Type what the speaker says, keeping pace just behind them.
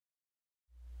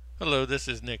Hello, this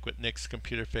is Nick with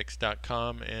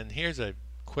nickscomputerfix.com, and here's a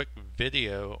quick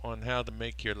video on how to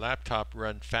make your laptop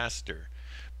run faster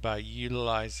by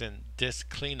utilizing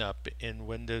disk cleanup in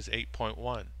Windows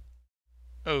 8.1.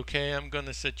 Okay, I'm going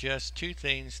to suggest two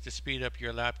things to speed up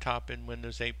your laptop in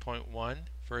Windows 8.1.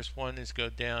 First one is go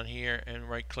down here and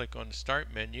right click on the Start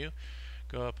menu,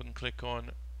 go up and click on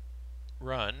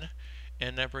Run,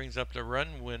 and that brings up the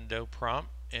Run window prompt,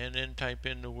 and then type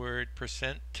in the word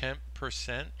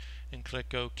 %temp% and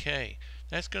click OK.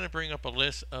 That's going to bring up a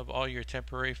list of all your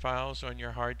temporary files on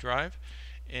your hard drive,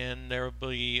 and there will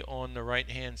be on the right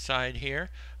hand side here.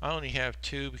 I only have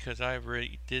two because I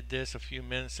already did this a few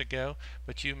minutes ago,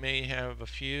 but you may have a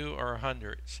few or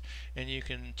hundreds, and you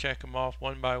can check them off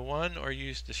one by one or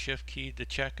use the shift key to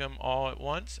check them all at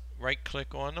once. Right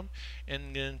click on them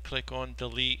and then click on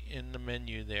delete in the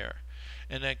menu there,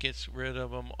 and that gets rid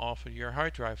of them off of your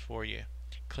hard drive for you.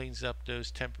 Cleans up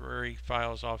those temporary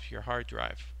files off your hard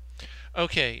drive.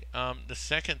 Okay, the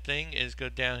second thing is go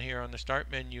down here on the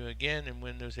Start menu again in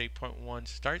Windows 8.1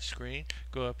 Start screen.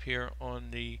 Go up here on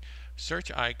the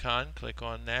search icon, click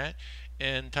on that,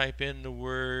 and type in the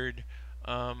word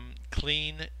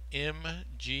clean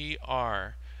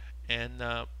MGR. And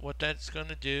what that's going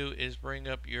to do is bring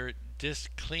up your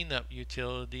disk cleanup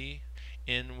utility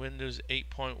in Windows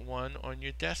 8.1 on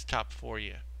your desktop for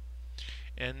you.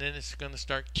 And then it's going to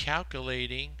start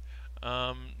calculating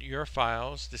your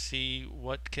files to see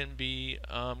what can be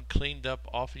cleaned up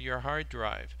off of your hard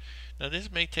drive. Now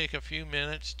this may take a few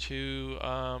minutes to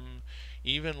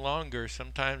even longer.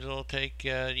 Sometimes it'll take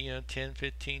 10,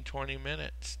 15, 20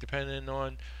 minutes depending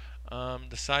on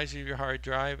the size of your hard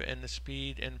drive and the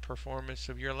speed and performance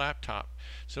of your laptop.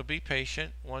 So be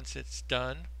patient. Once it's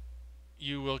done,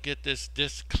 you will get this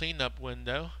disk cleanup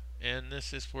window, and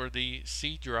this is for the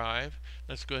C drive.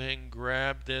 Let's go ahead and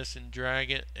grab this and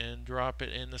drag it and drop it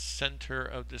in the center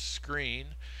of the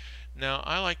screen. Now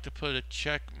I like to put a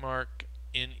check mark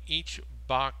in each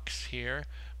box here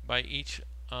by each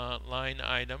line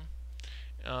item.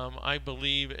 I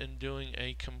believe in doing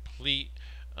a complete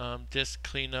disk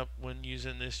cleanup when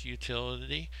using this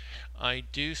utility. I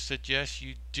do suggest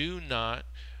you do not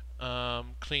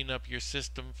clean up your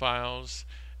system files.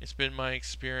 It's been my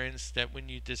experience that when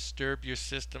you disturb your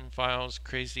system files,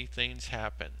 crazy things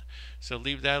happen. So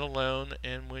leave that alone,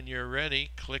 and when you're ready,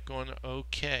 click on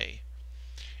OK.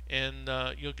 And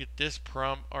you'll get this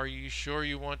prompt: are you sure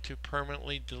you want to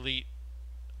permanently delete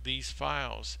these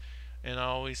files? And I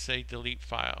always say delete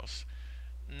files.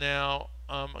 Now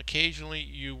occasionally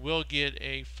you will get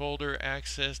a folder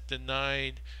access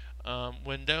denied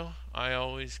window. I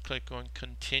always click on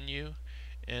continue,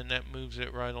 and that moves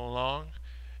it right along.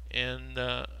 And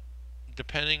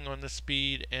depending on the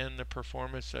speed and the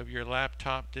performance of your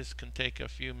laptop, this can take a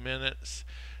few minutes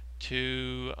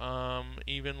to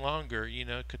even longer.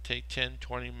 It could take 10,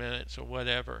 20 minutes or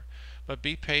whatever. But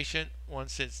be patient.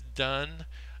 Once it's done,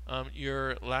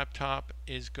 your laptop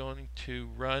is going to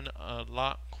run a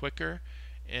lot quicker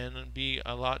and be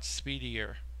a lot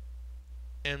speedier.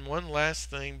 And one last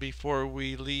thing before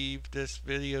we leave this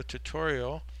video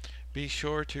tutorial, be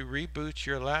sure to reboot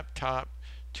your laptop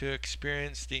to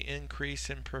experience the increase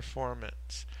in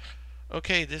performance.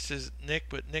 Okay, this is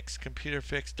Nick with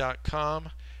nickscomputerfix.com.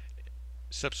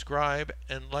 Subscribe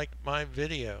and like my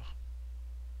video.